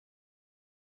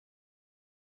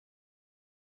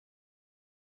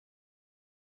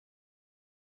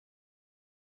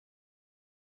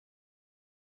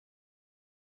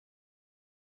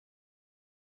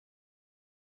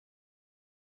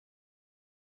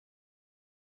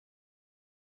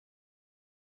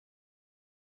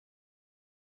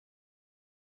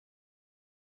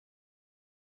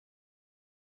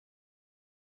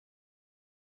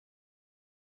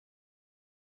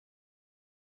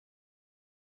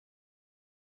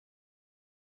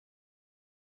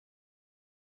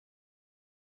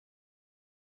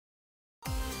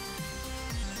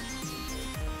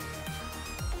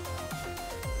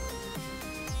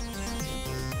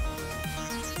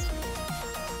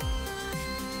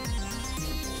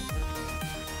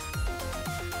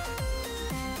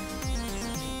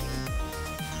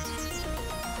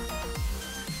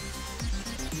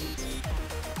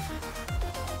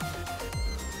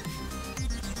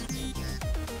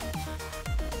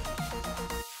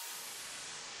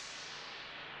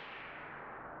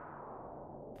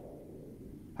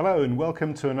Hello and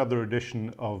welcome to another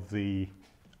edition of the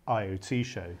IoT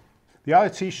Show. The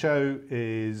IoT Show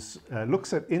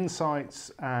looks at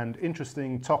insights and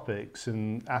interesting topics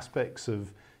and aspects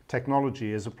of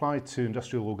technology as applied to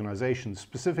industrial organizations,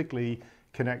 specifically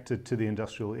connected to the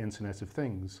industrial Internet of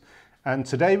Things. And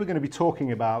today we're going to be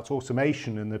talking about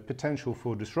automation and the potential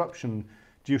for disruption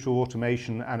due to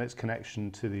automation and its connection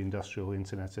to the industrial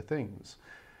Internet of Things.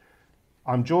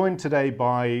 I'm joined today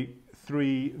by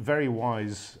three very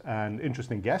wise and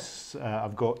interesting guests.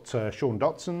 I've got Sean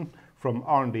Dotson from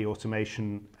R&D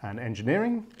Automation and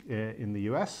Engineering in the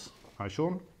US. Hi,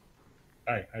 Sean.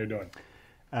 Hi, how you doing?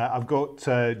 I've got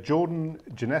Jordan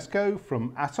Janesco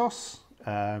from Atos.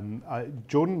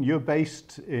 Jordan, you're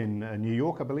based in New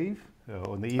York, I believe,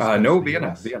 on the east coast No, of the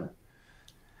Vienna, US. Vienna.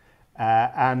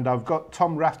 And I've got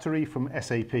Tom Raftery from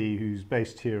SAP, who's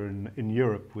based here in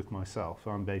Europe with myself.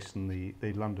 I'm based in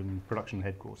the London production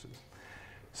headquarters.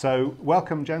 So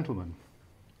welcome, gentlemen.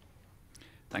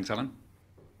 Thanks, Alan.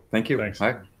 Thank you. Thanks.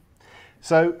 Hi.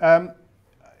 So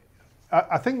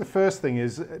I think the first thing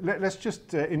is, let's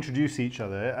just introduce each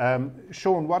other.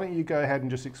 Sean, why don't you go ahead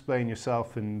and just explain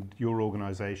yourself and your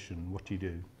organization, what you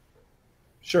do?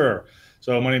 Sure.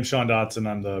 So my name's Sean Dotson.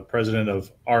 I'm the president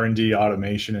of R&D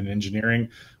Automation and Engineering.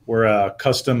 We're a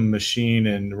custom machine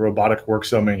and robotic work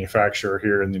cell manufacturer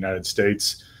here in the United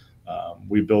States.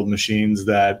 We build machines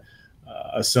that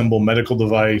assemble medical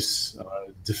device,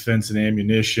 defense and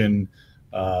ammunition,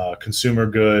 consumer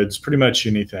goods, pretty much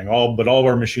anything. But all of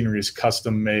our machinery is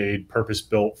custom made, purpose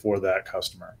built for that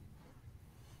customer.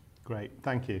 Great,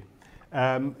 thank you.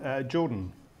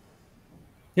 Jordan.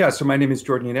 Yeah, so my name is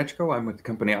Jordan Janechko. I'm with the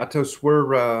company Atos.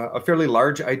 We're a fairly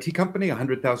large IT company,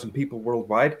 100,000 people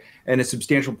worldwide, and a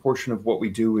substantial portion of what we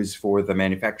do is for the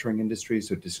manufacturing industry,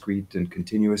 so discrete and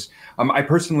continuous. I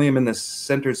personally am in the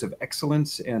Centers of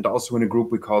Excellence and also in a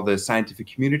group we call the Scientific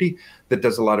Community that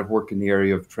does a lot of work in the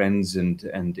area of trends and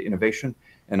innovation,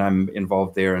 and I'm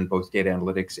involved there in both data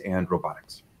analytics and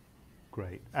robotics.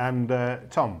 Great. And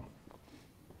Tom?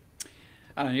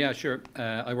 Yeah, sure.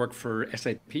 I work for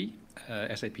SAP.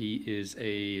 SAP is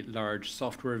a large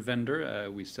software vendor.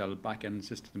 We sell back-end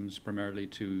systems primarily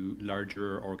to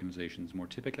larger organizations more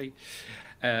typically.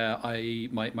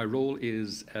 My role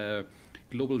is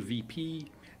Global VP,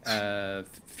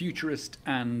 Futurist,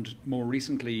 and more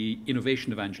recently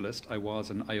Innovation Evangelist. I was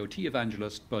an IoT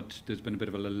Evangelist, but there's been a bit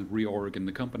of a little reorg in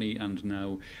the company, and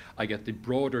now I get the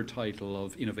broader title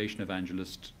of Innovation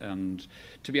Evangelist. And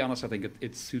to be honest, I think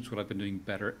it suits what I've been doing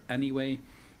better anyway.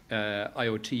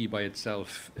 IoT by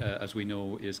itself, as we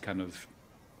know, is kind of,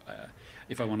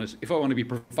 if I want to be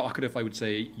provocative, I would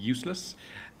say useless.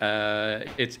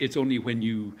 It's only when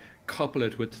you couple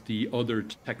it with the other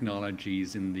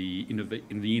technologies in the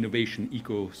innovation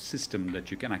ecosystem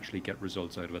that you can actually get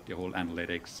results out of it. The whole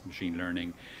analytics, machine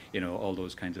learning, all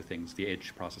those kinds of things, the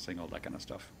edge processing, all that kind of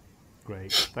stuff.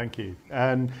 Great, thank you.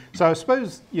 And so I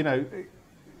suppose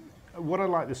what I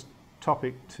like this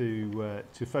topic to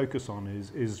focus on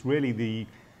is really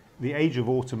the age of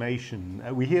automation.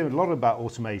 We hear a lot about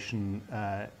automation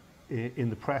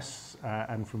in the press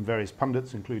and from various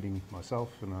pundits, including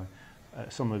myself and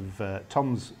some of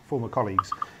Tom's former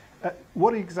colleagues.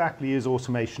 What exactly is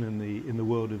automation in the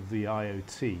world of the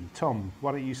IoT? Tom,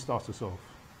 why don't you start us off?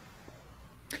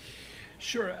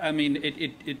 Sure. I mean,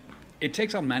 it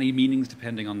takes on many meanings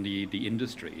depending on the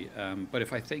industry. But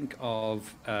if I think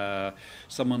of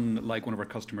someone like one of our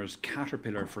customers,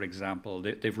 Caterpillar, for example,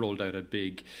 they've rolled out a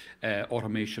big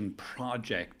automation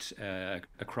project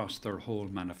across their whole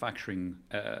manufacturing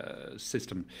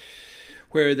system,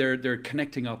 where they're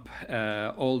connecting up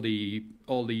all the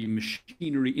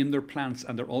machinery in their plants,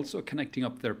 and they're also connecting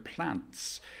up their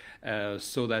plants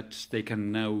so that they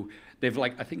can now, they've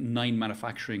I think 9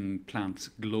 manufacturing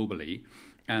plants globally.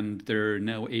 And they're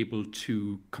now able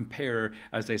to compare,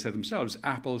 as they said themselves,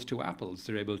 apples to apples.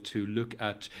 They're able to look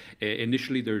at,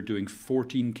 initially they're doing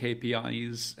 14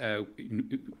 KPIs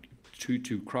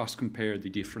to cross-compare the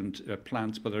different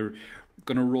plants, but they're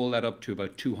going to roll that up to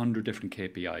about 200 different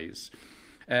KPIs.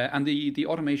 And the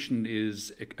automation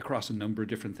is across a number of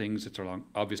different things. It's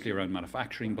obviously around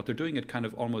manufacturing, but they're doing it kind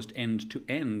of almost end to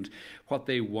end. What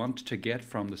they want to get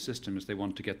from the system is they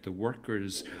want to get the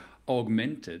workers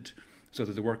augmented so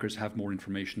that the workers have more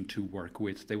information to work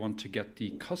with. They want to get the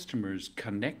customers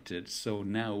connected, so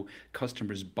now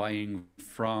customers buying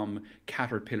from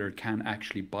Caterpillar can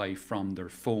actually buy from their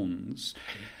phones.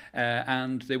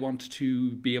 And they want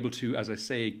to be able to, as I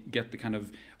say, get the kind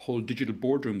of whole digital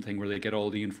boardroom thing where they get all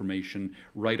the information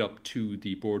right up to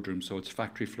the boardroom. So it's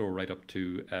factory floor right up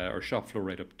to, or shop floor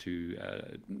right up to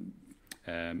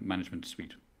management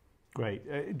suite.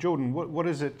 Great. Jordan, what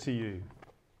is it to you?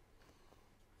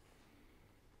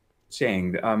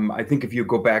 Saying, I think if you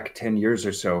go back 10 years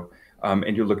or so,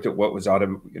 and you looked at what was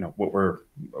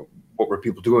what were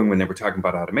people doing when they were talking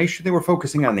about automation, they were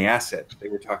focusing on the asset. They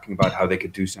were talking about how they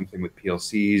could do something with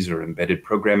PLCs or embedded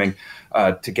programming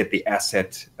to get the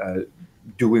asset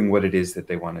doing what it is that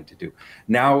they wanted to do.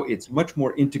 Now it's much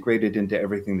more integrated into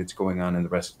everything that's going on in the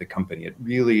rest of the company. It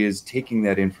really is taking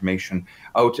that information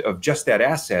out of just that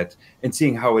asset and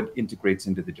seeing how it integrates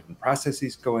into the different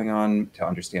processes going on, to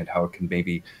understand how it can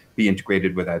maybe be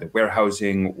integrated with either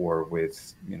warehousing or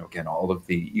with, again, all of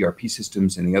the ERP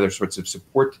systems and the other sorts of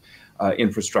support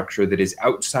infrastructure that is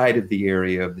outside of the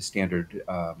area of the standard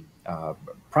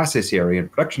process area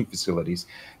and production facilities,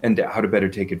 and how to better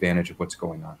take advantage of what's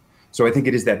going on. So I think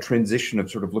it is that transition of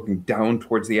sort of looking down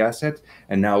towards the asset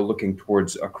and now looking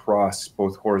towards across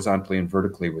both horizontally and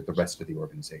vertically with the rest of the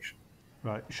organization.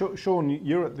 Right. Sean,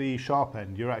 you're at the sharp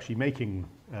end. You're actually making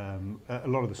a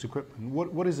lot of this equipment.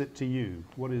 What is it to you?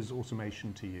 What is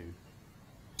automation to you?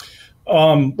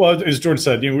 Well, as Jordan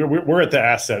said, we're at the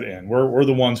asset end. We're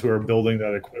the ones who are building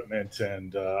that equipment,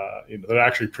 and they're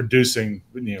actually producing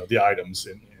the items.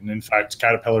 And in fact,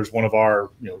 Caterpillar is one of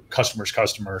our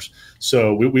customers.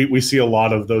 So we see a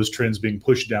lot of those trends being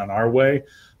pushed down our way.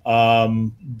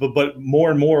 But more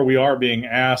and more, we are being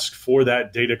asked for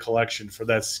that data collection, for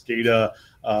that SCADA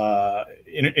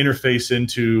interface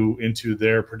into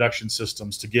their production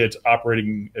systems to get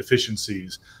operating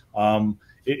efficiencies.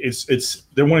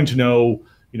 They're wanting to know,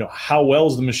 how well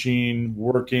is the machine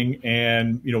working,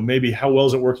 and maybe how well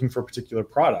is it working for a particular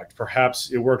product.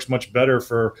 Perhaps it works much better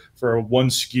for one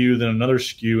SKU than another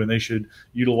SKU, and they should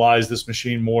utilize this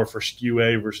machine more for SKU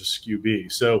A versus SKU B.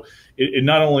 So it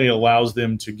not only allows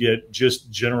them to get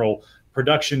just general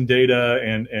production data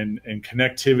and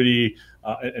connectivity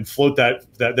and float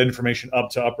that information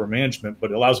up to upper management, but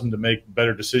it allows them to make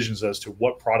better decisions as to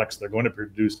what products they're going to be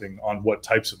producing on what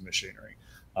types of machinery.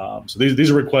 So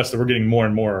these are requests that we're getting more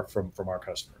and more from our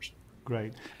customers.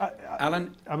 Great.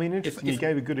 Alan, I mean, interesting. You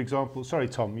gave a good example. Sorry,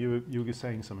 Tom, you were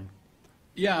saying something.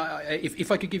 Yeah,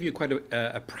 if I could give you quite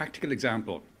a practical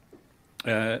example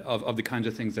of the kinds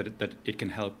of things that it can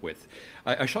help with.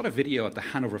 I shot a video at the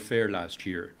Hanover Fair last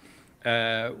year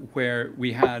where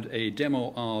we had a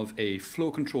demo of a flow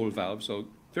control valve, so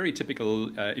very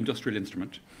typical industrial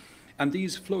instrument. And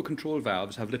these flow control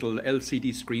valves have little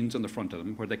LCD screens on the front of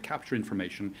them where they capture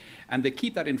information, and they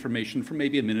keep that information for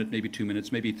maybe a minute, maybe 2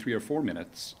 minutes, maybe 3 or 4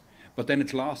 minutes, but then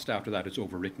it's lost after that, it's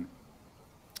overwritten.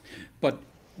 But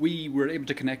we were able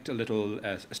to connect a little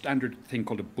a standard thing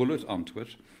called a bullet onto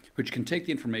it, which can take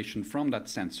the information from that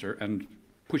sensor and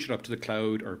push it up to the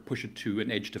cloud or push it to an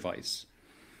edge device.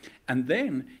 And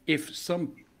then if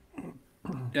some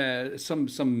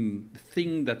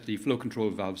thing that the flow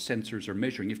control valve sensors are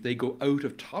measuring, if they go out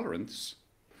of tolerance,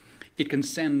 it can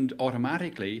send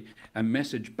automatically a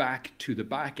message back to the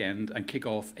back end and kick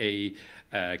off a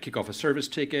service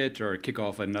ticket or kick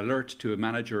off an alert to a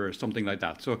manager or something like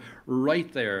that. So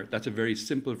right there, that's a very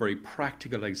simple, very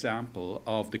practical example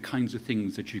of the kinds of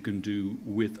things that you can do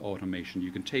with automation.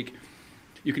 You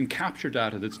can capture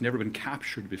data that's never been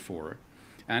captured before.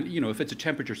 And if it's a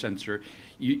temperature sensor,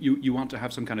 you want to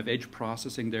have some kind of edge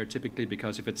processing there typically,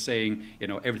 because if it's saying,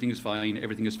 everything is fine,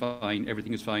 everything is fine,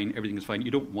 everything is fine, everything is fine,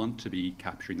 you don't want to be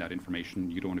capturing that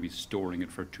information. You don't want to be storing it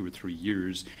for 2 or 3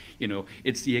 years.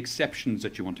 It's the exceptions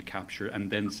that you want to capture and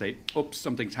then say, oops,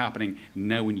 something's happening.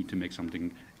 Now we need to make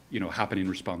something, happen in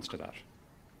response to that.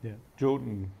 Yeah.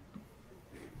 Jordan,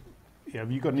 have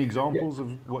you got any examples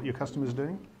of what your customers are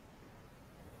doing?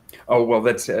 Oh, well,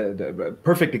 that's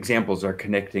perfect examples are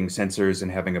connecting sensors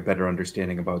and having a better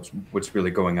understanding about what's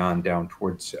really going on down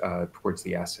towards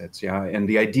the assets. Yeah. And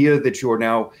the idea that you're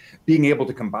now being able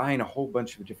to combine a whole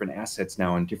bunch of different assets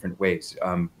now in different ways.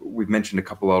 We've mentioned a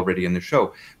couple already in the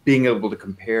show, being able to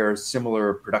compare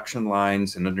similar production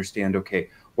lines and understand, okay,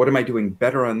 what am I doing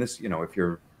better on this? If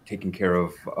you're taking care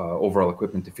of overall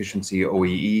equipment efficiency,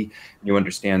 OEE, you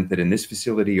understand that in this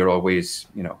facility you're always,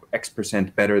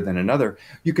 X% better than another.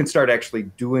 You can start actually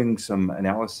doing some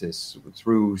analysis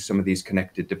through some of these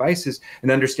connected devices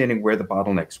and understanding where the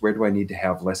bottlenecks, where do I need to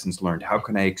have lessons learned? How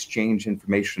can I exchange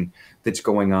information that's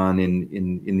going on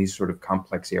in these sort of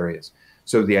complex areas?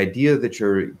 So the idea that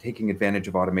you're taking advantage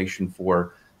of automation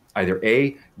for either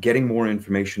A, getting more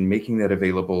information, making that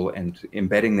available, and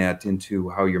embedding that into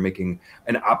how you're making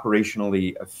an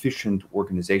operationally efficient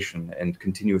organization and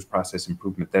continuous process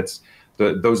improvement.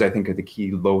 Those I think are the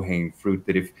key low-hanging fruit,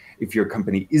 that if your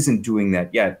company isn't doing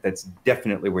that yet, that's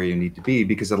definitely where you need to be,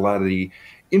 because a lot of the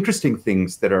interesting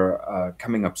things that are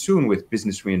coming up soon with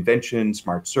business reinvention,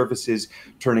 smart services,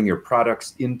 turning your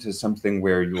products into something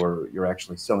where you're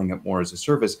actually selling it more as a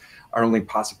service, are only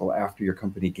possible after your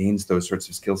company gains those sorts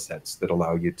of skill sets that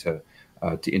allow you to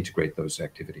integrate those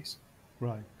activities.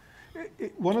 Right.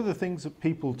 One of the things that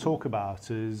people talk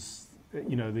about is,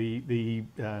 you know, the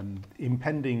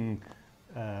impending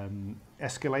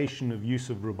escalation of use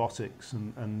of robotics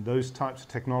and those types of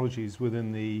technologies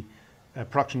within the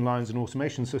production lines and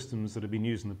automation systems that have been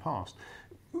used in the past.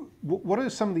 What are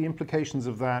some of the implications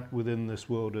of that within this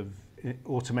world of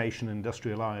automation,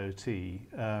 industrial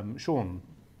IoT? Sean?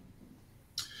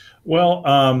 Well,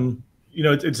 you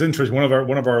know, it's interesting.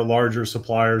 One of our larger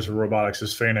suppliers of robotics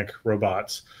is Fanuc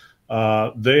Robots.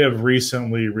 They have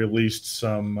recently released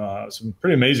some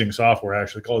pretty amazing software,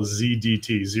 actually, called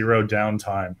ZDT, Zero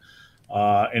Downtime,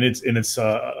 and it's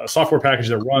a software package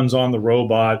that runs on the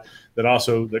robot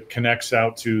that connects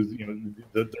out to, you know,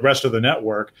 the rest of the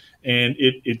network, and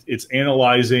it's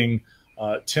analyzing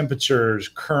temperatures,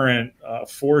 current,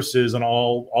 forces on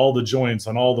all the joints,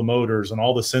 on all the motors, on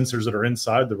all the sensors that are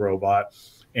inside the robot,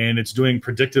 and it's doing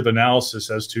predictive analysis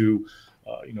as to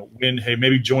you know, when, hey,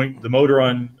 maybe the motor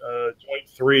on joint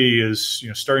 3 is, you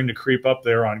know, starting to creep up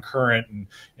there on current,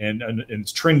 and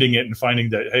it's trending it and finding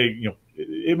that, hey, you know,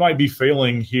 it might be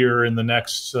failing here in the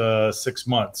next 6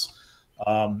 months.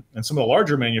 And some of the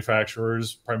larger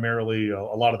manufacturers, primarily a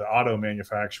lot of the auto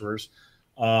manufacturers,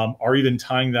 are even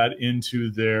tying that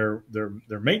into their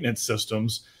maintenance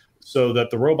systems, so that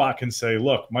the robot can say,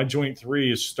 look, my joint 3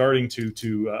 is starting to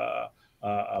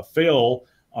fail.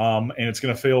 And it's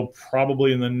going to fail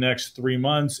probably in the next 3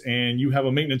 months, and you have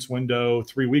a maintenance window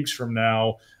 3 weeks from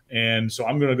now, and so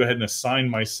I'm going to go ahead and assign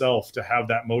myself to have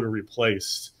that motor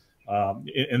replaced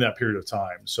in that period of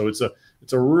time. So it's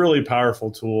a really powerful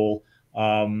tool.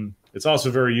 It's also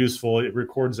very useful. It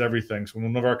records everything. So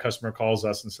when one of our customer calls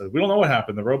us and says, we don't know what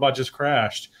happened, the robot just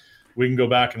crashed, we can go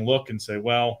back and look and say,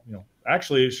 well, you know,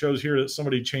 actually it shows here that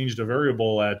somebody changed a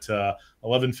variable at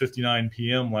 11:59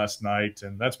 p.m. last night,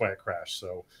 and that's why it crashed.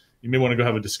 So you may want to go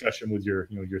have a discussion with your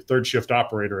third shift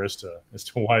operator as to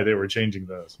why they were changing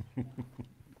those.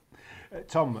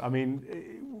 Tom, I mean,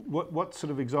 what sort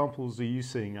of examples are you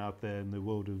seeing out there in the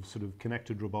world of sort of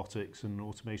connected robotics and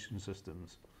automation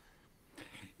systems?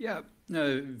 Yeah,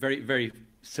 no, very, very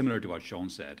similar to what Sean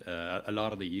said. A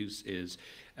lot of the use is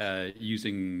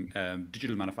using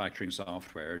digital manufacturing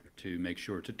software to make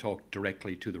sure to talk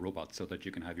directly to the robot, so that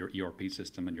you can have your ERP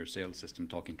system and your sales system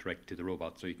talking directly to the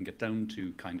robot, so you can get down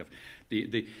to kind of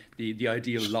the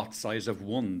ideal lot size of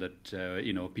one that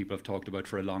you know, people have talked about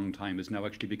for a long time is now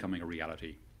actually becoming a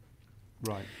reality.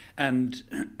 Right. And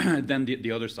then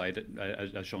the other side,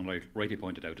 as Sean rightly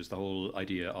pointed out, is the whole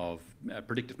idea of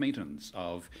predictive maintenance,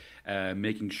 of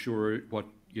making sure what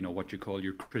you call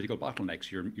your critical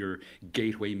bottlenecks, your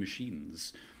gateway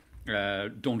machines,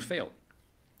 don't fail.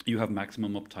 You have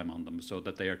maximum uptime on them, so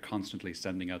that they are constantly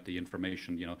sending out the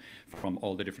information, you know, from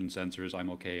all the different sensors.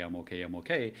 I'm okay. I'm okay. I'm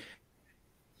okay.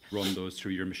 Run those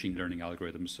through your machine learning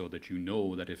algorithms, so that you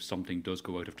know that if something does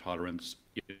go out of tolerance,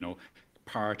 you know,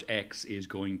 part X is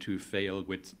going to fail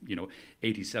with, you know,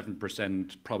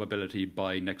 87% probability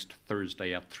by next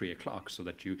Thursday at 3 o'clock, so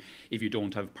that you, if you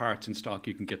don't have parts in stock,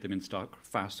 you can get them in stock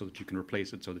fast, so that you can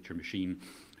replace it, so that your machine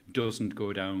doesn't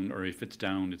go down, or if it's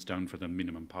down for the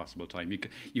minimum possible time.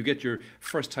 You get your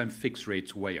first time fix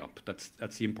rates way up. That's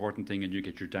the important thing, and you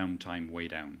get your downtime way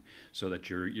down, so that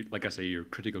like I say, your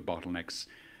critical bottlenecks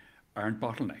aren't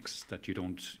bottlenecks, that you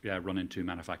don't run into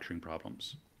manufacturing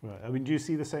problems. Right. I mean, do you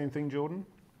see the same thing, Jordan?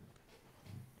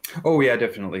 Oh yeah,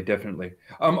 definitely.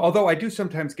 Although I do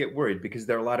sometimes get worried, because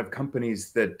there are a lot of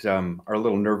companies that are a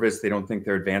little nervous. They don't think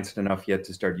they're advanced enough yet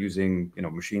to start using, you know,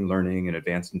 machine learning and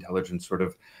advanced intelligence sort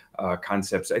of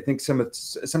concepts. I think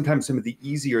sometimes some of the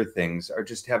easier things are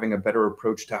just having a better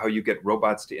approach to how you get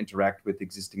robots to interact with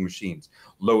existing machines,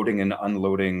 loading and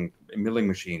unloading milling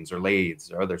machines or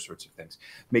lathes or other sorts of things,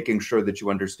 making sure that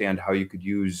you understand how you could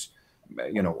use,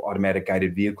 you know, automatic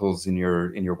guided vehicles in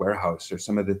your warehouse, or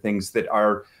some of the things that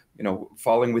are, you know,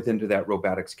 falling within that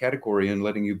robotics category, and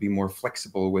letting you be more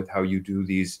flexible with how you do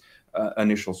these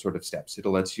initial sort of steps. It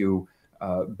lets you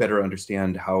better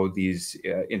understand how these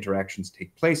interactions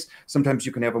take place. Sometimes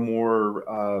you can have a more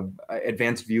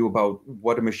advanced view about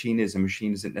what a machine is. A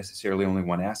machine isn't necessarily only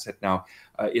one asset now.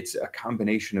 It's a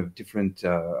combination of different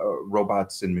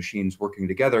robots and machines working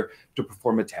together to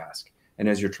perform a task. And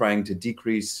as you're trying to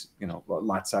decrease, you know,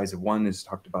 lot size of one is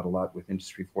talked about a lot with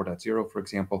Industry 4.0, for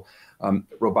example.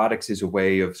 Robotics is a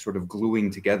way of sort of gluing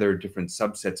together different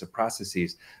subsets of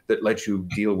processes that let you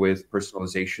deal with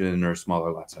personalization or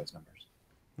smaller lot size numbers.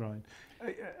 Right.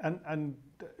 And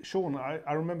Sean,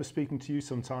 I remember speaking to you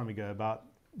some time ago about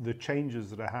the changes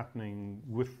that are happening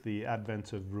with the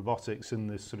advent of robotics in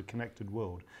this sort of connected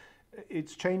world.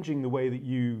 It's changing the way that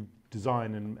you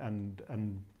design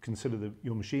and consider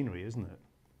your machinery, isn't it?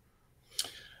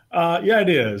 Yeah, it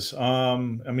is. I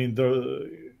mean,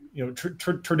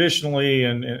 traditionally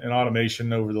in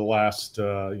automation over the last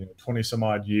 20 some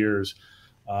odd years,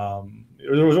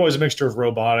 there was always a mixture of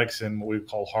robotics and what we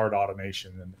call hard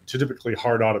automation. And typically,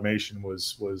 hard automation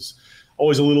was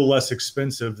always a little less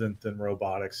expensive than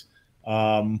robotics.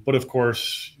 But of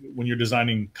course, when you're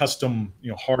designing custom,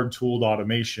 hard tooled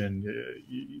automation,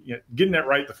 getting it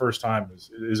right the first time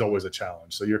is always a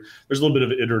challenge. So there's a little bit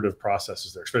of iterative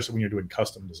processes there, especially when you're doing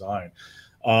custom design.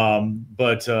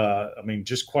 But I mean,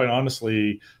 just quite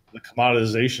honestly, the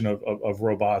commoditization of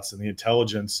robots and the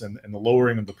intelligence and the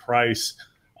lowering of the price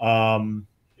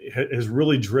has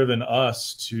really driven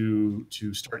us to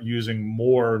start using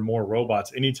more and more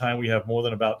robots. Anytime we have more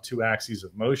than about 2 axes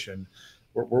of motion,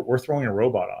 we're throwing a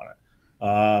robot on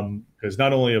it, because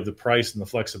not only of the price and the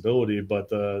flexibility, but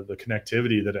the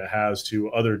connectivity that it has to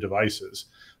other devices.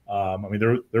 I mean,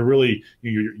 they're really,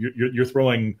 you're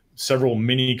throwing several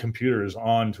mini computers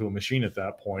onto a machine at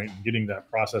that point, and getting that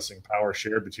processing power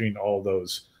shared between all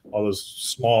those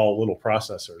small little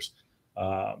processors.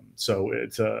 So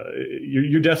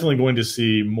you're definitely going to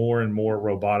see more and more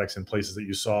robotics in places that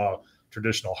you saw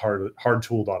traditional hard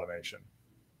tooled automation.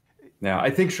 Now,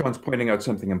 I think Sean's pointing out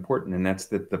something important, and that's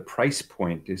that the price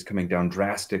point is coming down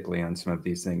drastically on some of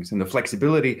these things. And the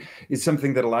flexibility is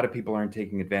something that a lot of people aren't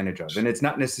taking advantage of. And it's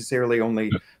not necessarily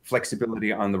only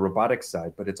flexibility on the robotics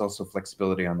side, but it's also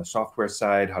flexibility on the software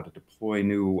side, how to deploy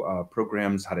new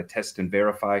programs, how to test and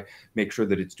verify, make sure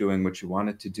that it's doing what you want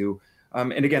it to do.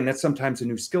 And again, that's sometimes a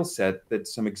new skill set that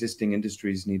some existing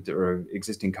industries need to, or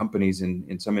existing companies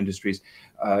in some industries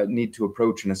need to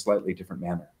approach in a slightly different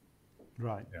manner.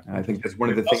 Right. Yeah. I think that's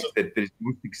one of the things that is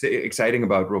most exciting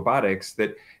about robotics,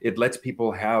 that it lets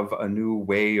people have a new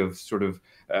way of sort of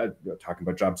talking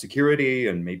about job security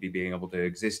and maybe being able to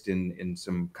exist in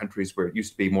some countries where it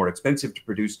used to be more expensive to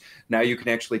produce. Now you can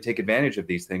actually take advantage of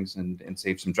these things and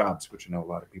save some jobs, which I know a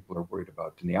lot of people are worried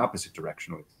about in the opposite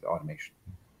direction with automation.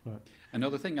 Right.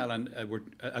 Another thing, Alan,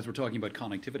 as we're talking about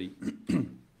connectivity,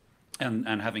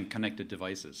 and having connected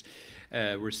devices.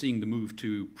 We're seeing the move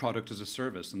to product as a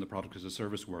service in the product as a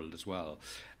service world as well.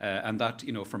 And that,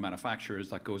 for manufacturers,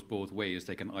 that goes both ways.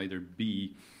 They can either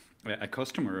be a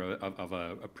customer of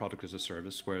a product as a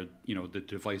service where, the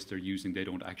device they're using, they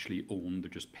don't actually own,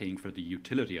 they're just paying for the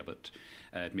utility of it.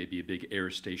 It may be a big air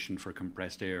station for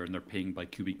compressed air and they're paying by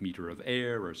cubic meter of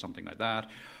air or something like that.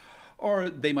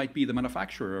 Or they might be the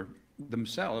manufacturer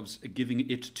themselves giving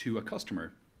it to a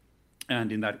customer.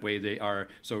 And in that way,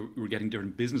 so we're getting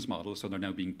different business models. So they're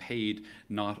now being paid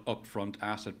not upfront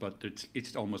asset, but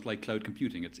it's almost like cloud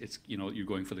computing. It's you're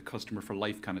going for the customer for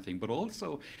life kind of thing. But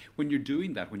also, when you're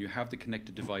doing that, when you have the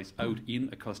connected device out in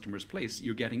a customer's place,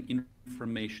 you're getting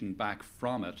information back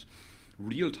from it,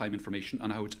 real-time information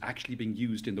on how it's actually being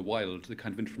used in the wild, the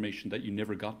kind of information that you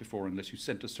never got before unless you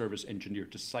sent a service engineer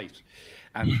to site.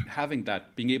 And having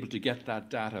that, being able to get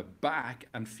that data back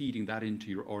and feeding that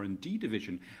into your R&D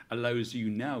division allows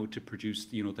you now to produce,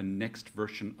 the next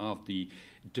version of the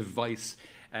device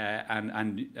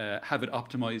and have it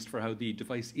optimized for how the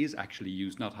device is actually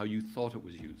used, not how you thought it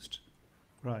was used.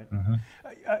 Right.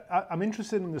 I'm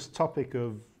interested in this topic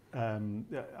of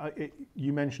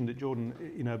you mentioned it,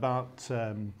 Jordan, about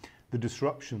the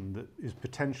disruption that is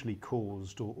potentially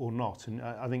caused or not, and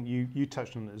I think you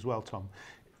touched on it as well, Tom.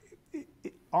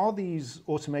 Are these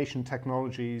automation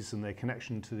technologies and their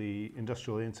connection to the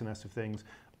industrial Internet of Things,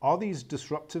 are these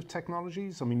disruptive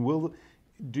technologies? I mean,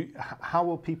 how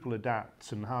will people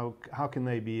adapt, and how can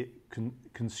they be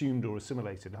consumed or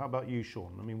assimilated? How about you,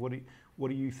 Sean? I mean, what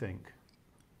do you think?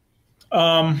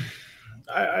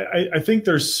 I think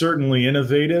they're certainly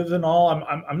innovative and all.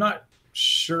 I'm not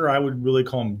sure I would really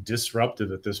call them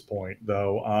disruptive at this point,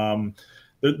 though.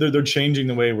 They're changing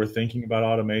the way we're thinking about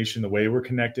automation, the way we're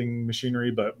connecting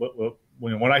machinery. But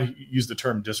when I use the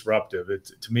term disruptive,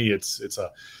 to me it's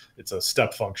a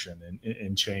step function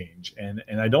in change, and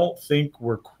I don't think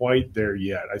we're quite there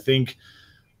yet. I think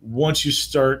once you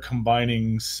start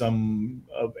combining some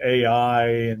of AI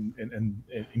and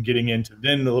getting into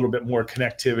then a little bit more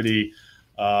connectivity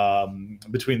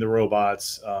between the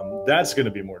robots, that's going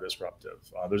to be more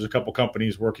disruptive. There's a couple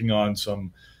companies working on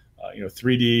some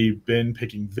 3D bin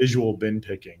picking, visual bin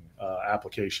picking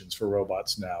applications for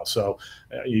robots now. So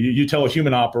you tell a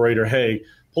human operator, hey,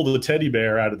 pull the teddy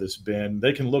bear out of this bin.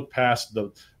 They can look past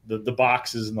the the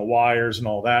boxes and the wires and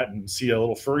all that, and see a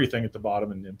little furry thing at the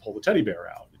bottom and pull the teddy bear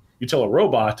out. You tell a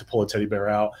robot to pull a teddy bear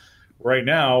out. Right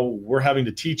now, we're having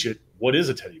to teach it, what is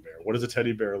a teddy bear? What does a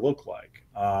teddy bear look like?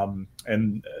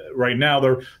 Right now,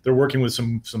 they're working with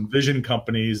some vision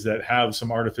companies that have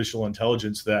some artificial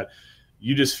intelligence that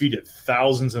you just feed it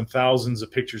thousands and thousands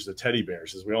of pictures of teddy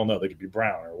bears. As we all know, they could be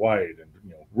brown or white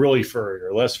and really furry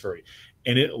or less furry.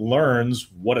 And it learns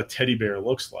what a teddy bear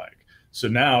looks like. So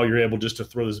now you're able just to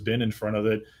throw this bin in front of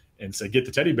it and say, get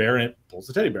the teddy bear, and it pulls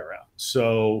the teddy bear out.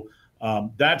 So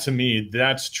that, to me,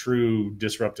 that's true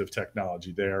disruptive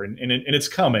technology there. And it's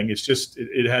coming. It's just,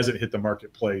 it hasn't hit the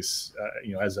marketplace,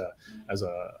 as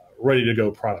a ready to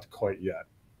go product quite yet.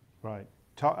 Right.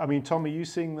 I mean, Tom, are you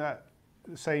seeing that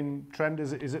same trend?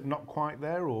 Is it not quite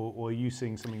there, or are you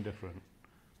seeing something different?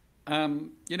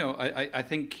 I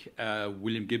think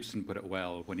William Gibson put it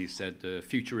well when he said the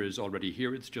future is already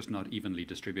here, it's just not evenly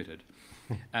distributed.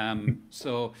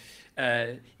 So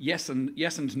yes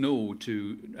and no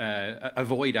to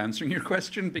avoid answering your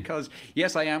question, because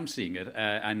yes, I am seeing it,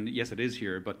 and yes, it is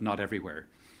here, but not everywhere.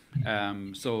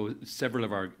 So several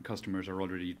of our customers are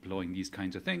already deploying these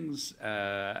kinds of things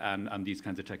and these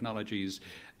kinds of technologies.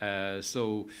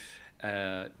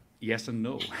 Yes and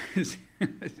no is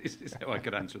how I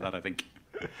could answer that, I think.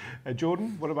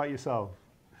 Jordan, what about yourself?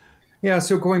 Yeah,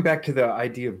 so going back to the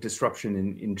idea of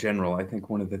disruption in general, I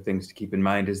think one of the things to keep in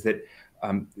mind is that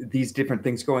these different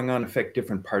things going on affect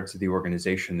different parts of the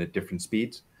organization at different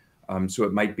speeds. So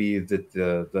it might be that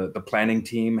the planning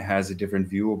team has a different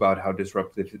view about how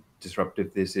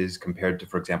disruptive this is compared to,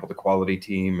 for example, the quality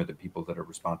team or the people that are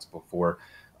responsible for,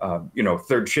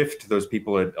 third shift, those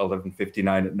people at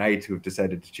 11:59 at night who have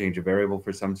decided to change a variable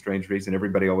for some strange reason.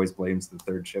 Everybody always blames the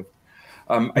third shift.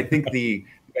 I think the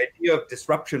idea of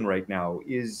disruption right now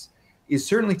is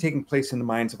certainly taking place in the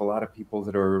minds of a lot of people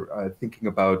that are thinking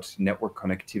about network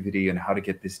connectivity and how to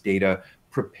get this data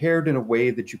prepared in a way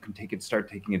that you can start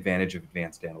taking advantage of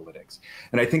advanced analytics.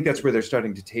 And I think that's where they're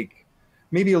starting to take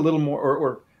maybe a little more,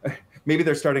 or maybe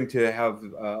they're starting to have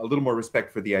a little more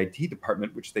respect for the IT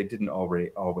department, which they didn't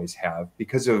always have,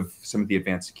 because of some of the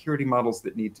advanced security models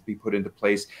that need to be put into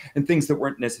place and things that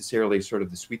weren't necessarily sort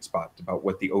of the sweet spot about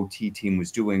what the OT team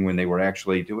was doing when they were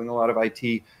actually doing a lot of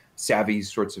IT savvy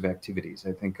sorts of activities.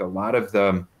 I think a lot of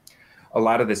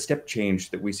the step change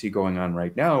that we see going on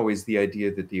right now is the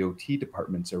idea that the OT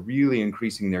departments are really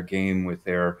increasing their game with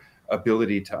their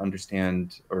ability to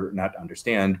understand, or not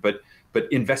understand, but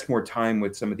invest more time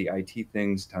with some of the IT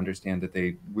things to understand that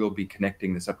they will be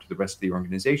connecting this up to the rest of the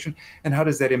organization. And how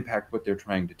does that impact what they're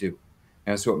trying to do?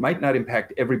 And so it might not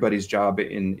impact everybody's job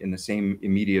in the same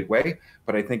immediate way,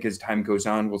 but I think as time goes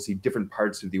on, we'll see different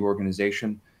parts of the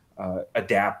organization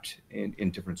adapt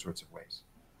in different sorts of ways.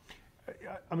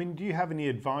 I mean, do you have any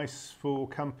advice for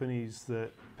companies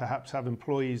that perhaps have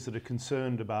employees that are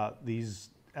concerned about these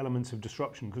elements of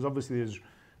disruption? Because obviously there's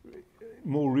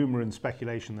more rumor and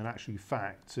speculation than actually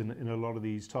facts in a lot of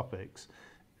these topics.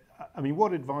 I mean,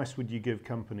 what advice would you give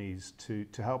companies to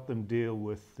help them deal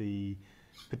with the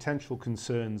potential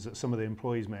concerns that some of the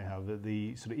employees may have, that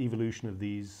the sort of evolution of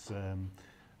these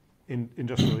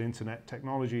industrial internet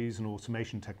technologies and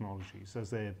automation technologies as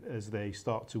they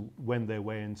start to wend their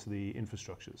way into the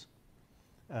infrastructures?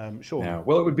 Sean. Yeah,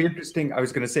 well, it would be interesting. I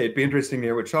was going to say it'd be interesting to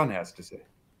hear what Sean has to say.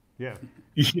 Yeah.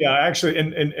 Yeah, actually,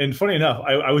 and funny enough,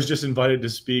 I was just invited to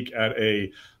speak at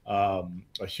a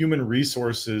human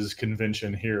resources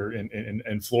convention here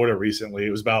in Florida recently.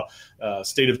 It was about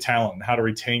state of talent and how to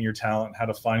retain your talent, how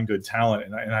to find good talent.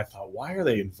 And I thought, why are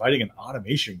they inviting an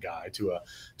automation guy to a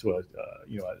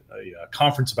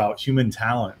conference about human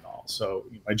talent and all? So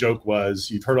my joke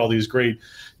was, you've heard all these great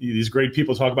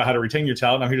people talk about how to retain your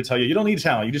talent. I'm here to tell you, you don't need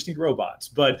talent, you just need robots.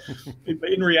 But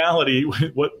in reality,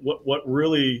 what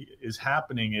really is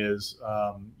happening is,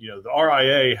 the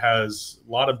RIA has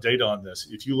a lot of data on this.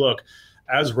 If you look,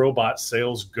 as robot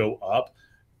sales go up,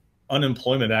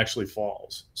 unemployment actually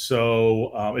falls.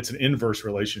 So it's an inverse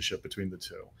relationship between the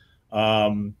two.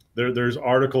 There's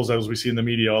articles, as we see in the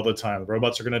media all the time,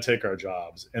 robots are going to take our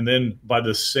jobs. And then by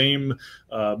the same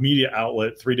media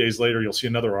outlet, 3 days later, you'll see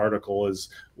another article is,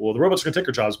 well, the robots are going to take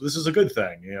our jobs, but this is a good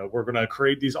thing. We're going to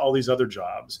create all these other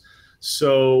jobs.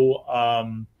 So,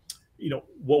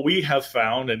 what we have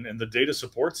found, and the data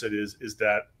supports it, is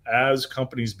that as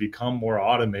companies become more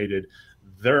automated,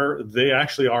 they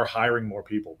actually are hiring more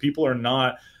people. People are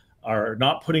not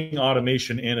putting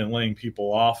automation in and laying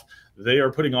people off. They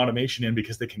are putting automation in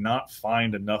because they cannot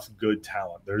find enough good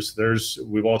talent.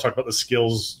 We've all talked about the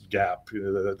skills gap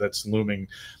that's looming.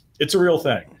 It's a real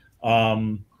thing.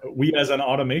 We as an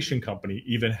automation company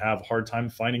even have a hard time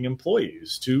finding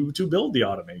employees to build the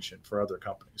automation for other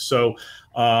companies. So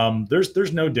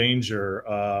there's no danger.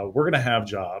 We're going to have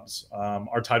jobs.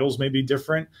 Our titles may be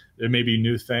different. There may be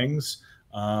new things.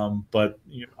 But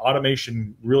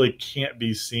automation really can't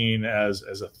be seen as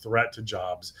a threat to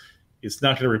jobs. It's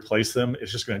not going to replace them.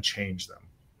 It's just going to change them.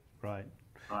 Right.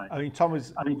 I mean, Tom,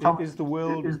 is the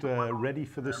world ready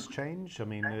for this change? I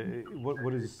mean,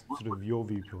 what is sort of your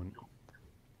viewpoint?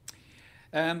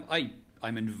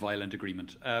 I'm in violent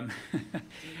agreement.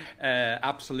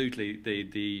 Absolutely.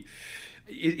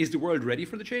 Is the world ready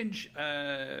for the change?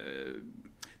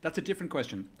 That's a different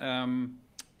question.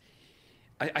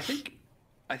 I think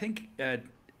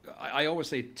I always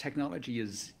say technology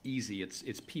is easy.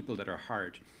 It's people that are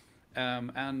hard,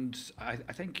 and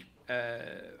I think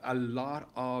a lot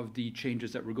of the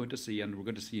changes that we're going to see, and we're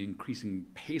going to see increasing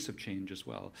pace of change as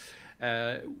well,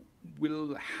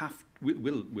 will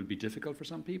be difficult for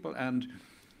some people. And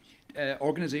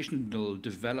organizational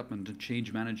development and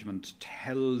change management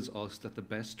tells us that the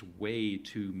best way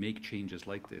to make changes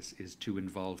like this is to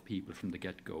involve people from the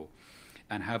get-go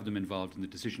and have them involved in the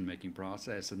decision-making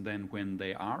process. And then when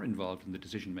they are involved in the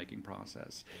decision-making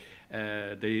process,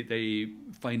 they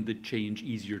find the change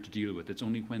easier to deal with. It's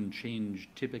only when change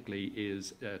typically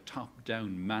is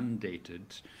top-down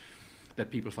mandated that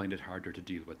people find it harder to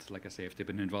deal with. Like I say, if they've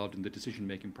been involved in the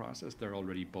decision-making process, they're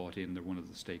already bought in, they're one of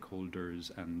the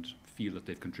stakeholders and feel that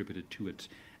they've contributed to it.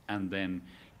 And then,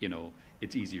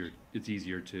 it's easier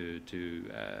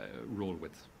to roll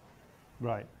with.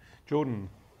 Right. Jordan.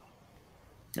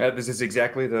 This is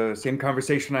exactly the same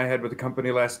conversation I had with the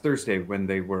company last Thursday when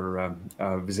they were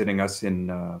visiting us in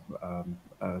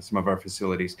some of our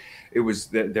facilities. It was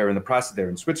they're in the process. They're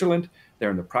in Switzerland.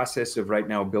 They're in the process of right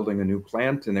now building a new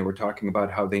plant, and they were talking about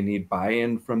how they need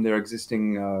buy-in from their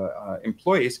existing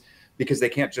employees because they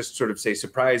can't just sort of say,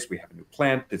 "Surprise, we have a new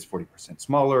plant that's 40%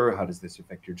 smaller. How does this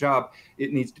affect your job?"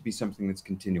 It needs to be something that's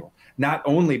continual. Not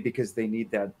only because they need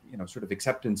that sort of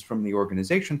acceptance from the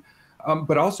organization.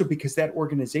 But also because that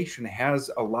organization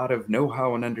has a lot of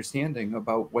know-how and understanding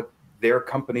about what their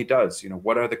company does.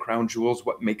 What are the crown jewels?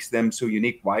 What makes them so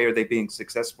unique? Why are they being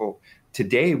successful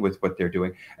today with what they're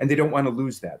doing? And they don't want to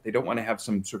lose that. They don't want to have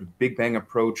some sort of big bang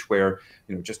approach where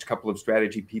just a couple of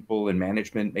strategy people and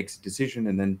management makes a decision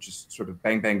and then just sort of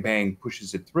bang, bang, bang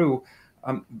pushes it through.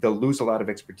 They'll lose a lot of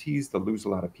expertise, they'll lose a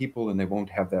lot of people, and they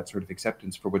won't have that sort of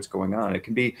acceptance for what's going on. It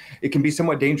can be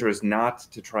somewhat dangerous not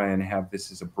to try and have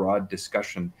this as a broad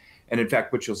discussion. And in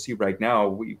fact, what you'll see right now,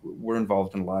 we're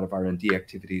involved in a lot of R&D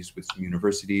activities with some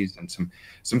universities and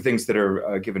some things that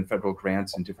are given federal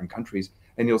grants in different countries.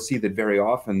 And you'll see that very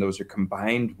often those are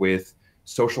combined with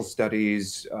social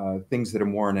studies, things that are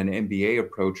more in an MBA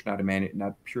approach, not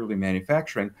purely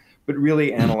manufacturing, but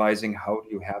really analyzing how do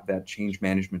you have that change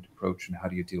management approach and how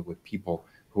do you deal with people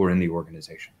who are in the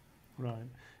organization. Right.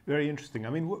 Very interesting.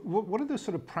 I mean, what are the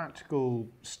sort of practical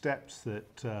steps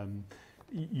that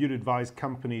you'd advise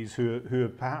companies who are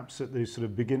perhaps at these sort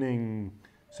of beginning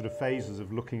sort of phases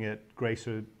of looking at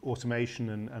greater automation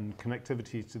and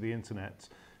connectivity to the internet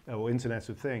or Internet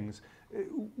of Things?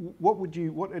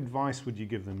 What advice would you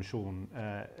give them, Sean,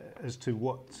 as to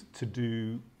what to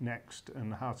do next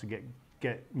and how to get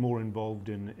more involved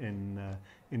in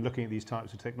looking at these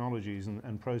types of technologies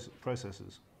and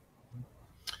processes?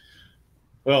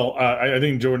 Well, I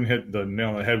think Jordan hit the nail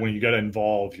on the head when you got to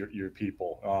involve your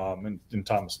people, and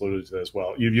Thomas alluded to that as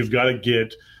well. You've got to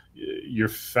get your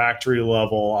factory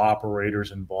level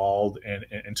operators involved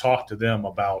and talk to them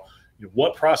about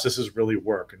what processes really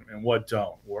work and what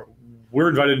don't. We're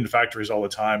invited into factories all the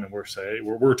time, and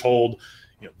we're told,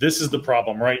 this is the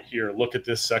problem right here. Look at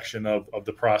this section of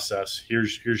the process.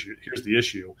 Here's the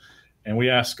issue, and we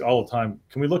ask all the time,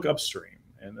 can we look upstream?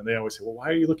 And then they always say, well, why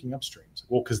are you looking upstream?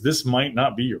 Well, because this might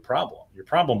not be your problem. Your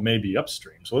problem may be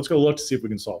upstream. So let's go look to see if we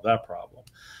can solve that problem.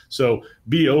 So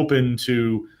be open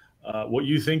to what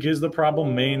you think is the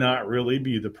problem may not really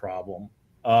be the problem.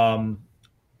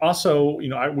 Also,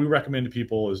 we recommend to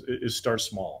people is start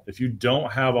small. If you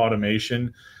don't have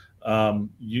automation,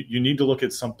 you need to look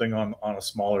at something on a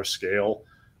smaller scale.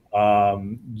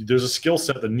 There's a skill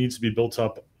set that needs to be built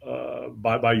up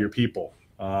by your people.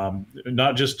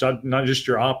 Not just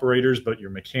your operators, but your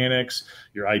mechanics,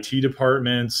 your IT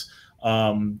departments.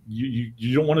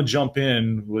 You don't want to jump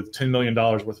in with $10 million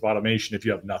worth of automation if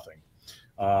you have nothing,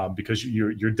 because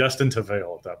you're destined to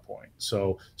fail at that point.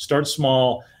 So start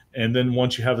small, and then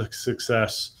once you have the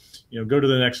success, go to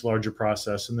the next larger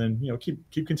process, and then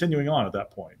keep continuing on at that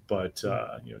point. But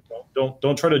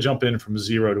don't try to jump in from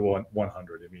 0 to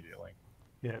 100 immediately.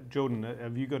 Yeah, Jordan,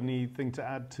 have you got anything to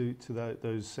add to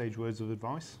those sage words of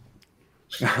advice?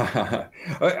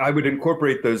 I would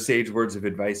incorporate those sage words of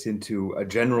advice into a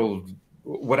general,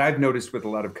 what I've noticed with a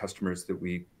lot of customers that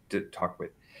we talk with.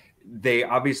 They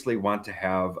obviously want to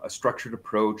have a structured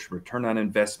approach, return on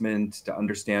investment, to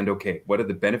understand, okay, what are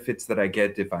the benefits that I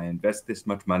get if I invest this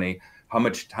much money? How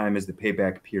much time is the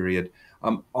payback period?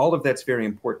 All of that's very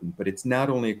important, but it's not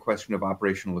only a question of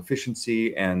operational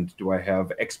efficiency and do I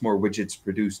have X more widgets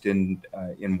produced in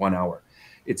 1 hour.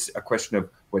 It's a question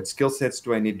of what skill sets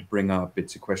do I need to bring up?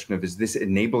 It's a question of, is this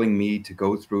enabling me to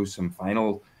go through some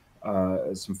final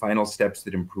steps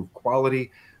that improve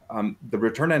quality? The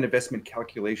return on investment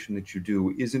calculation that you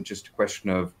do isn't just a question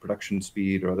of production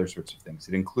speed or other sorts of things.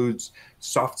 It includes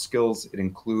soft skills. It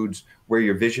includes where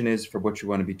your vision is for what you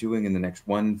want to be doing in the next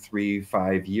 1, 3,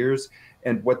 5 years,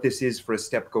 and what this is for a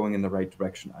step going in the right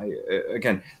direction.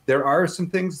 Again, there are some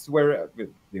things where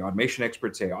the automation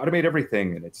experts say automate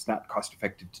everything, and it's not cost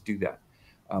effective to do that.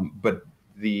 But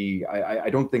I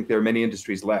don't think there are many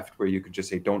industries left where you could just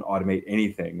say don't automate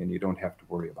anything and you don't have to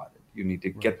worry about it. You need to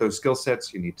get those skill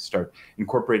sets. You need to start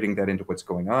incorporating that into what's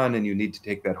going on, and you need to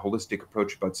take that holistic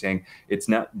approach about saying it's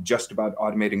not just about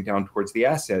automating down towards the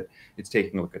asset. It's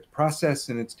taking a look at the process,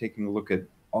 and it's taking a look at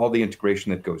all the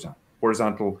integration that goes on: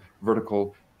 horizontal,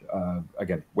 vertical,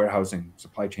 again, warehousing,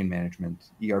 supply chain management,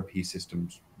 ERP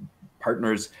systems,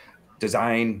 partners,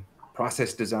 design,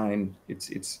 process design.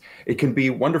 It can be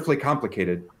wonderfully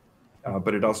complicated.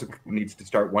 But it also needs to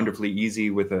start wonderfully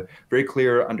easy with a very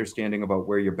clear understanding about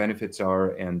where your benefits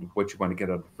are and what you want to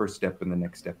get out of the first step and the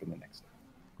next step and the next step.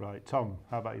 Right. Tom,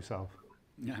 how about yourself?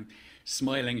 Yeah, I'm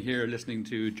smiling here, listening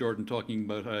to Jordan talking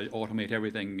about automate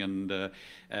everything and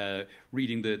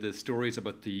reading the stories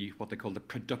about what they call the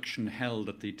production hell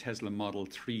that the Tesla Model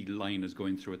 3 line is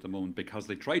going through at the moment, because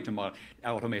they tried to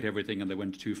automate everything and they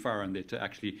went too far, and they had to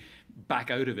actually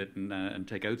back out of it and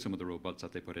take out some of the robots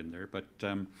that they put in there. But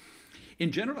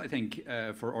in general, I think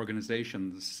for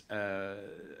organizations,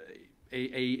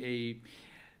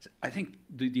 I think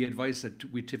the advice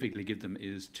that we typically give them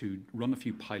is to run a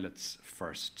few pilots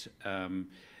first,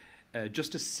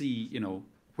 just to see,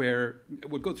 where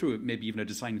we'll go through maybe even a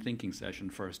design thinking session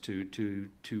first to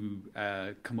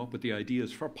come up with the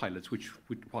ideas for pilots,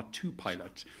 what to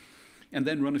pilot, and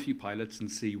then run a few pilots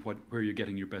and see where you're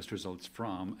getting your best results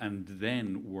from, and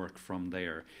then work from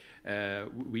there.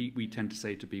 We tend to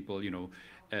say to people,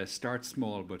 start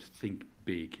small but think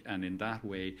big, and in that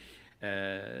way,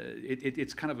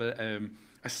 it's kind of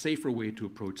a safer way to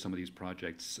approach some of these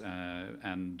projects.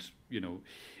 And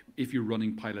if you're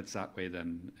running pilots that way,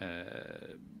 then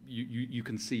you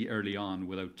can see early on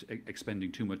without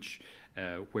expending too much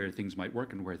where things might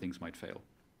work and where things might fail.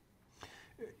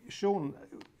 Sean,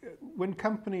 when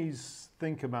companies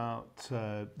think about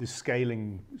the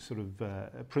scaling sort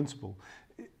of principle,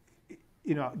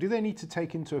 do they need to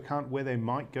take into account where they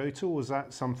might go to, or is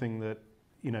that something that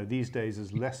these days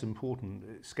is less important?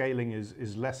 Scaling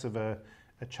is less of a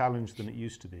challenge than it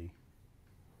used to be.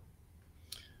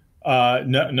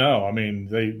 No. I mean,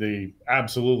 they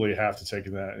absolutely have to take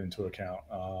that into account.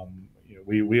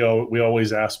 We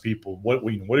always ask people what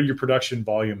are your production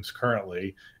volumes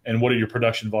currently, and what are your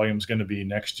production volumes going to be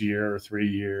next year, 3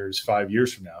 years, 5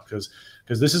 years from now? Because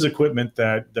this is equipment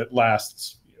that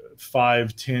lasts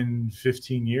 5, 10,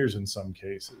 15 years in some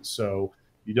cases. So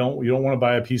you don't want to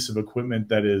buy a piece of equipment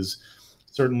that is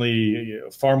certainly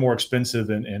far more expensive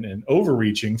and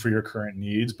overreaching for your current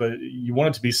needs, but you want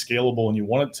it to be scalable and you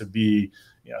want it to be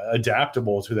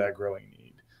adaptable to that growing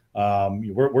need.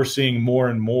 We're seeing more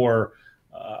and more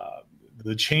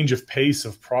the change of pace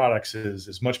of products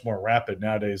is much more rapid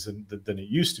nowadays than it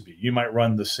used to be. You might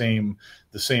run the same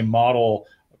model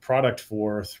product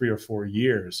for 3 or 4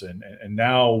 years, and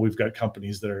now we've got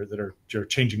companies that are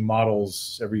changing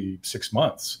models every 6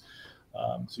 months.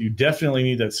 So you definitely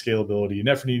need that scalability. You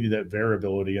definitely need that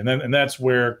variability, and that's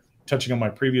where, touching on my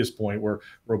previous point, where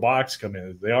robotics come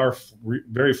in. They are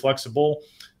very flexible.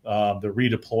 They're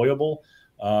redeployable.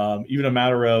 Even a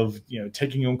matter of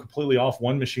taking them completely off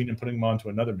one machine and putting them onto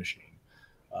another machine.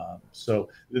 So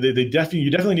you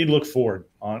definitely need to look forward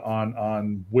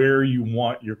on where you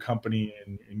want your company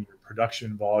and your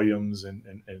production volumes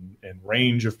and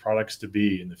range of products to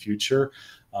be in the future.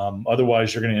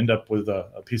 Otherwise, you're going to end up with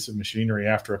a piece of machinery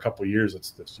after a couple of years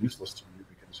that's useless to you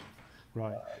because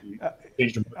you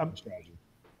changed your strategy.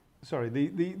 Sorry,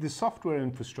 the software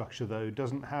infrastructure though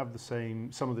doesn't have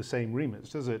some of the same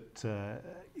remits, does it?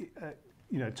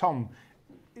 Tom,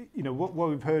 what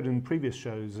we've heard in previous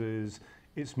shows is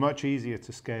it's much easier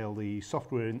to scale the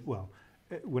software. Well,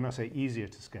 when I say easier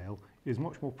to scale, is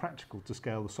much more practical to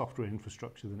scale the software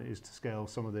infrastructure than it is to scale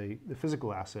some of the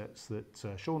physical assets that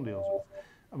Sean deals with.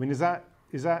 I mean, is that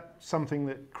something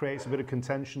that creates a bit of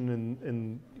contention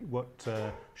in what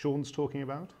Sean's talking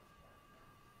about?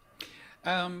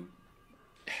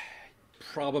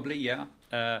 Probably, yeah.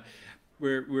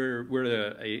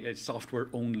 We're a software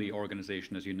only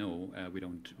organization, as you know. We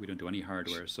don't do any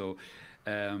hardware, so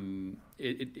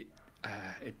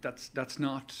that's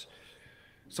not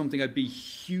something I'd be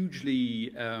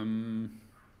hugely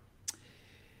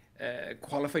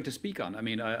qualified to speak on. I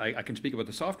mean, I can speak about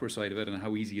the software side of it and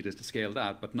how easy it is to scale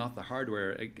that, but not the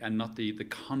hardware and not the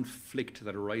conflict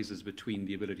that arises between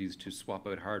the abilities to swap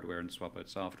out hardware and swap out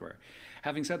software.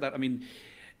 Having said that, I mean,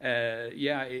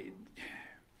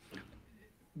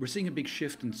 we're seeing a big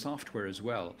shift in software as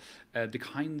well. The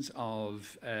kinds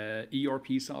of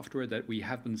ERP software that we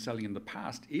have been selling in the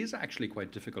past is actually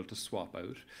quite difficult to swap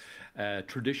out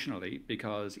traditionally,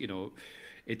 because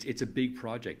it's a big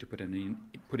project to put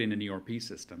in an ERP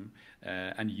system,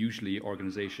 and usually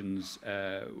organizations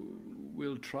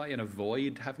will try and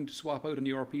avoid having to swap out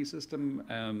an ERP system,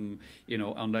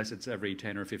 unless it's every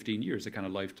 10 or 15 years, the kind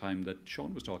of lifetime that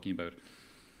Sean was talking about.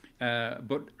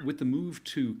 But with the move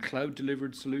to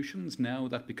cloud-delivered solutions, now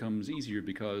that becomes easier,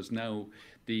 because now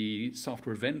the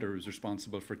software vendor is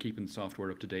responsible for keeping software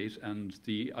up to date, and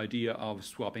the idea of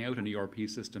swapping out an ERP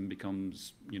system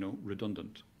becomes,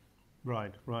 redundant.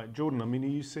 Right. Jordan, I mean, are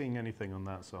you seeing anything on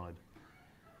that side?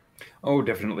 Oh,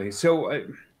 definitely. So,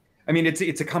 I mean,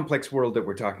 it's a complex world that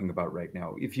we're talking about right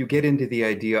now. If you get into the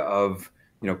idea of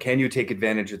can you take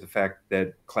advantage of the fact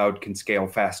that cloud can scale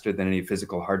faster than any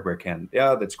physical hardware can?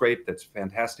 Yeah, that's great. That's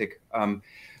fantastic. I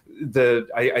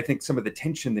think some of the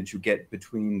tension that you get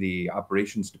between the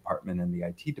operations department and the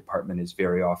IT department is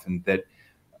very often that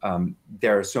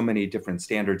there are so many different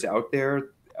standards out there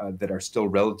that are still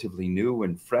relatively new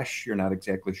and fresh. You're not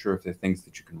exactly sure if they're things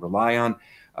that you can rely on.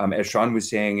 As Sean was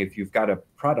saying, if you've got a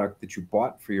product that you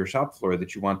bought for your shop floor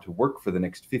that you want to work for the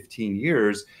next 15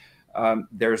 years,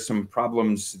 there are some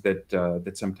problems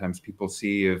that sometimes people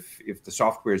see if the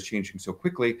software is changing so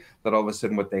quickly that all of a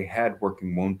sudden what they had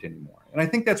working won't anymore. And I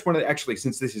think that's actually,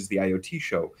 since this is the IoT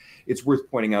show, it's worth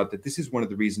pointing out that this is one of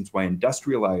the reasons why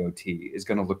industrial IoT is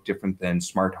going to look different than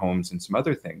smart homes and some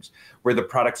other things, where the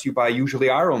products you buy usually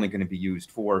are only going to be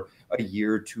used for a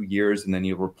year, 2 years, and then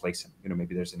you'll replace them.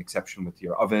 Maybe there's an exception with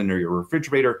your oven or your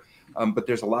refrigerator, but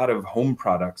there's a lot of home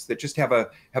products that just have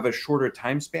a shorter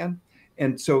time span.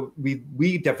 And so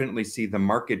we definitely see the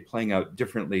market playing out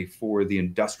differently for the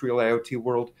industrial IoT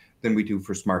world than we do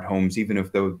for smart homes, even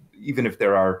if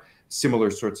there are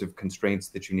similar sorts of constraints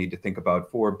that you need to think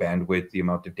about for bandwidth, the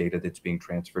amount of data that's being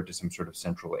transferred to some sort of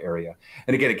central area.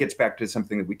 And again, it gets back to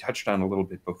something that we touched on a little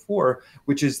bit before,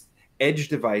 which is edge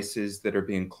devices that are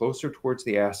being closer towards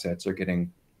the assets are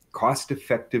getting cost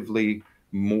effectively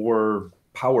more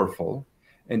powerful.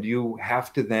 And you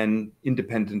have to then,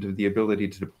 independent of the ability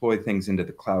to deploy things into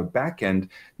the cloud backend,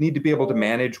 need to be able to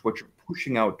manage what you're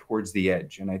pushing out towards the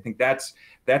edge. And I think that's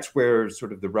where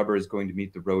sort of the rubber is going to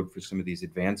meet the road for some of these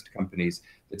advanced companies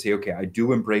that say, okay, I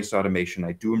do embrace automation,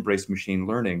 I do embrace machine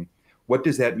learning. What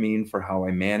does that mean for how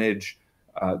I manage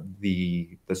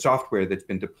the software that's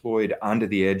been deployed onto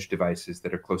the edge devices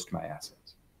that are close to my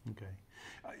assets? Okay.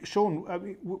 Sean, I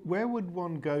mean, where would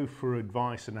one go for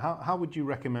advice, and how would you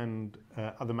recommend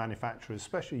other manufacturers,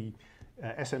 especially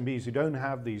SMBs who don't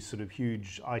have these sort of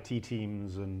huge IT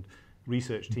teams and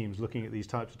research teams looking at these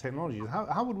types of technologies?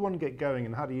 How would one get going,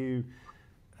 and how do you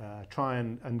try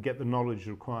and get the knowledge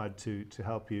required to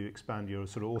help you expand your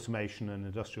sort of automation and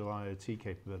industrial IoT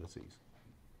capabilities?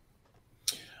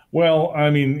 Well, I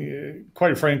mean,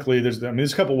 quite frankly, there's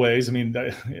a couple ways. I mean,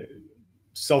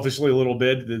 selfishly a little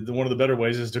bit, one of the better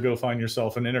ways is to go find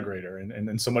yourself an integrator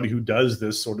and somebody who does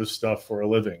this sort of stuff for a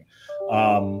living.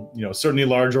 Certainly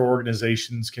larger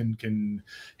organizations can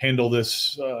handle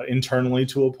this internally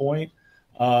to a point.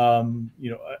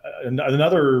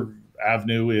 Another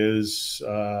avenue is,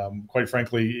 quite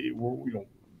frankly,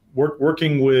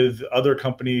 working with other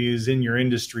companies in your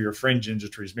industry or fringe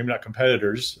industries, maybe not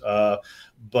competitors,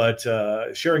 but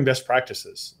sharing best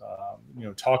practices.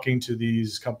 Talking to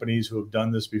these companies who have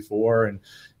done this before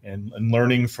and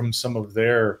learning from some of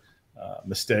their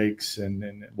mistakes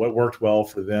and what worked well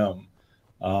for them.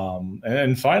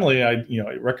 And finally, I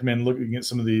recommend looking at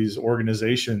some of these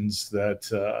organizations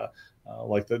that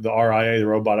like the RIA, the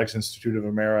Robotics Institute of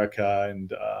America,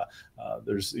 and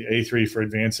there's the A3 for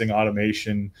Advancing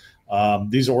Automation.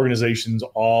 These organizations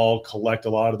all collect a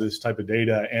lot of this type of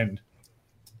data. And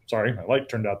sorry, my light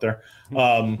turned out there.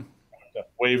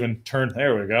 Wave and turn.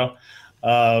 There we go.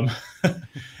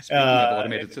 Speaking of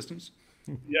automated systems.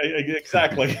 Yeah,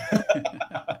 exactly.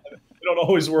 They don't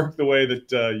always work the way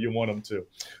that you want them to.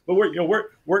 But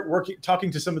we're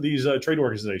talking to some of these trade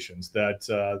organizations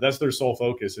that that's their sole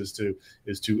focus is to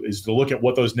look at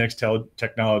what those next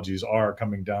technologies are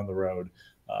coming down the road,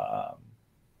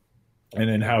 and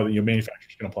then how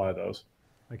manufacturers can apply those.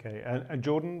 Okay, and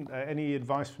Jordan, any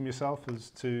advice from yourself as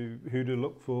to who to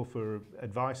look for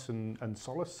advice and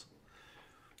solace?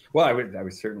 Well, I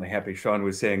was certainly happy Sean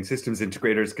was saying systems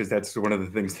integrators, because that's one of the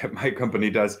things that my company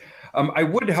does. I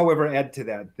would, however, add to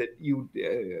that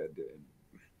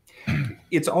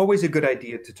it's always a good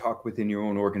idea to talk within your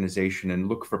own organization and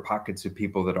look for pockets of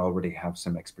people that already have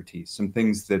some expertise, some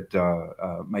things that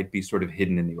might be sort of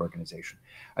hidden in the organization.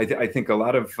 I think a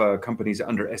lot of companies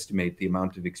underestimate the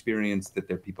amount of experience that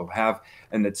their people have,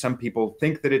 and that some people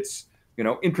think that it's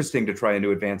interesting to try a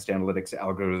new advanced analytics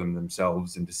algorithm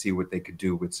themselves and to see what they could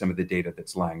do with some of the data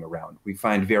that's lying around. We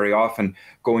find very often,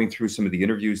 going through some of the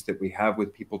interviews that we have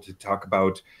with people to talk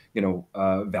about,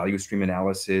 value stream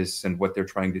analysis and what they're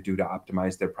trying to do to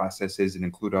optimize their processes and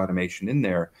include automation in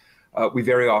there. We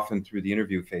very often, through the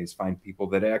interview phase, find people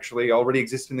that actually already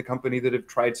exist in the company that have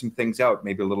tried some things out,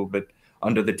 maybe a little bit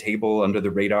under the table, under the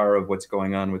radar of what's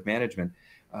going on with management.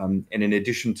 And in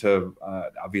addition to,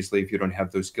 obviously, if you don't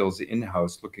have those skills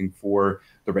in-house, looking for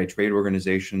the right trade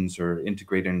organizations or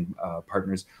integrating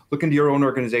partners, look into your own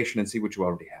organization and see what you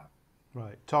already have.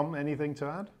 Right. Tom, anything to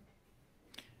add?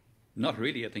 Not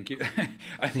really.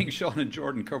 I think Sean and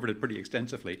Jordan covered it pretty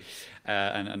extensively,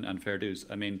 and fair dues.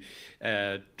 I mean,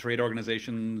 trade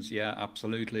organizations, yeah,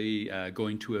 absolutely.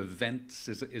 Going to events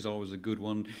is always a good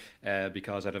one,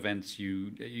 because at events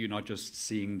you're not just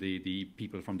seeing the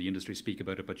people from the industry speak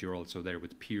about it, but you're also there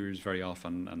with peers very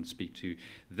often and speak to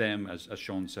them, as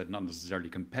Sean said, not necessarily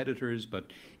competitors,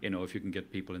 but if you can get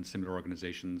people in similar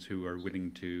organizations who are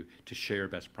willing to share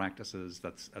best practices,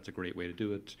 that's a great way to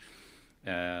do it.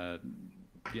 Yeah,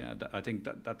 I think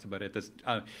that's about it.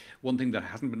 One thing that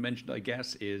hasn't been mentioned, I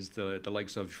guess, is the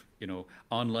likes of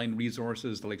online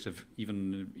resources, the likes of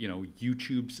even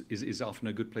YouTube is often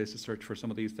a good place to search for some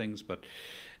of these things. But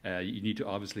you need to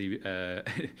obviously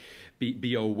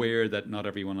be aware that not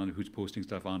everyone who's posting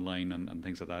stuff online and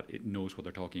things like that, it knows what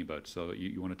they're talking about. So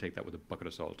you want to take that with a bucket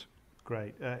of salt.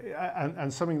 Great.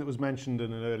 And something that was mentioned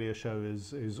in an earlier show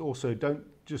is also, don't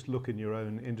just look in your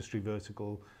own industry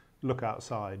vertical. Look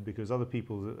outside, because other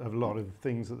people have a lot of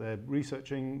things that they're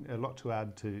researching, a lot to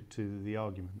add to the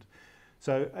argument.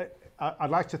 So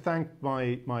I'd like to thank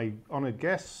my honoured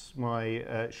guests,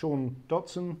 my Sean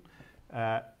Dotson,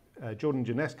 Jordan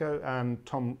Janesco and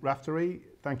Tom Raftery.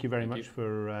 Thank you very much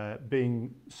for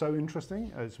being so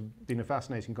interesting. It's been a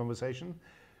fascinating conversation.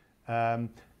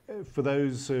 For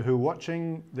those who are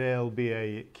watching, there'll be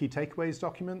a key takeaways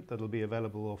document that'll be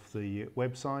available off the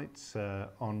website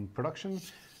on production.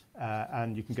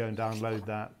 And you can go and download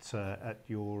that at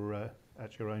your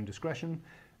own discretion.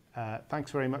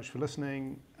 Thanks very much for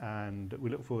listening, and we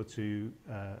look forward to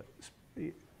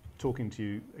talking to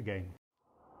you again.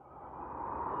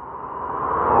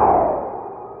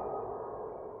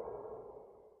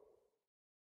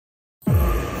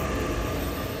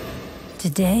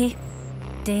 Today,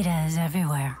 data is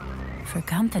everywhere. For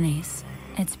companies,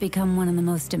 it's become one of the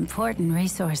most important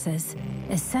resources,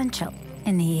 essential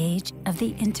in the age of the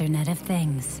Internet of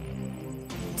Things.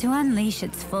 To unleash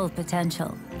its full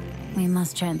potential, we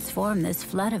must transform this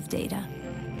flood of data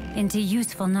into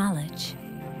useful knowledge.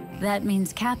 That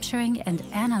means capturing and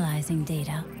analyzing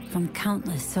data from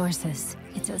countless sources.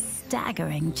 It's a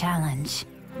staggering challenge.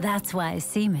 That's why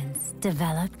Siemens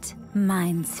developed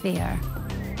MindSphere,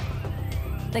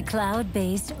 the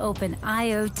cloud-based open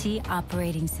IoT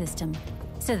operating system,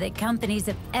 so that companies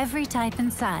of every type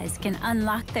and size can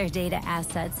unlock their data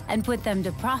assets and put them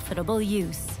to profitable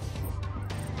use.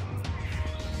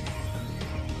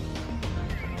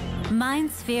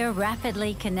 MindSphere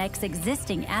rapidly connects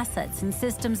existing assets and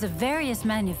systems of various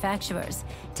manufacturers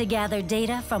to gather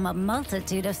data from a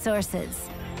multitude of sources.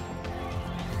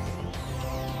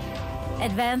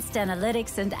 Advanced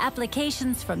analytics and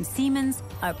applications from Siemens,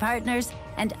 our partners,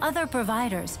 and other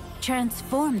providers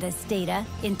transform this data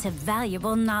into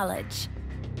valuable knowledge.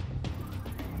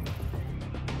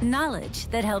 Knowledge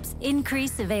that helps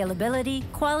increase availability,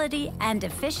 quality, and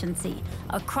efficiency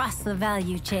across the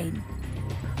value chain.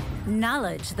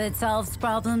 Knowledge that solves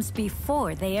problems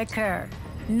before they occur.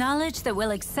 Knowledge that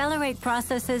will accelerate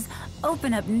processes,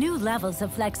 open up new levels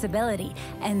of flexibility,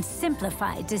 and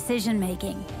simplify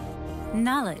decision-making.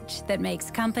 Knowledge that makes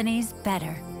companies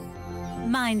better.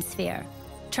 MindSphere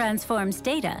transforms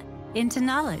data into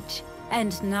knowledge,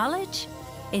 and knowledge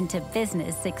into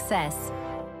business success.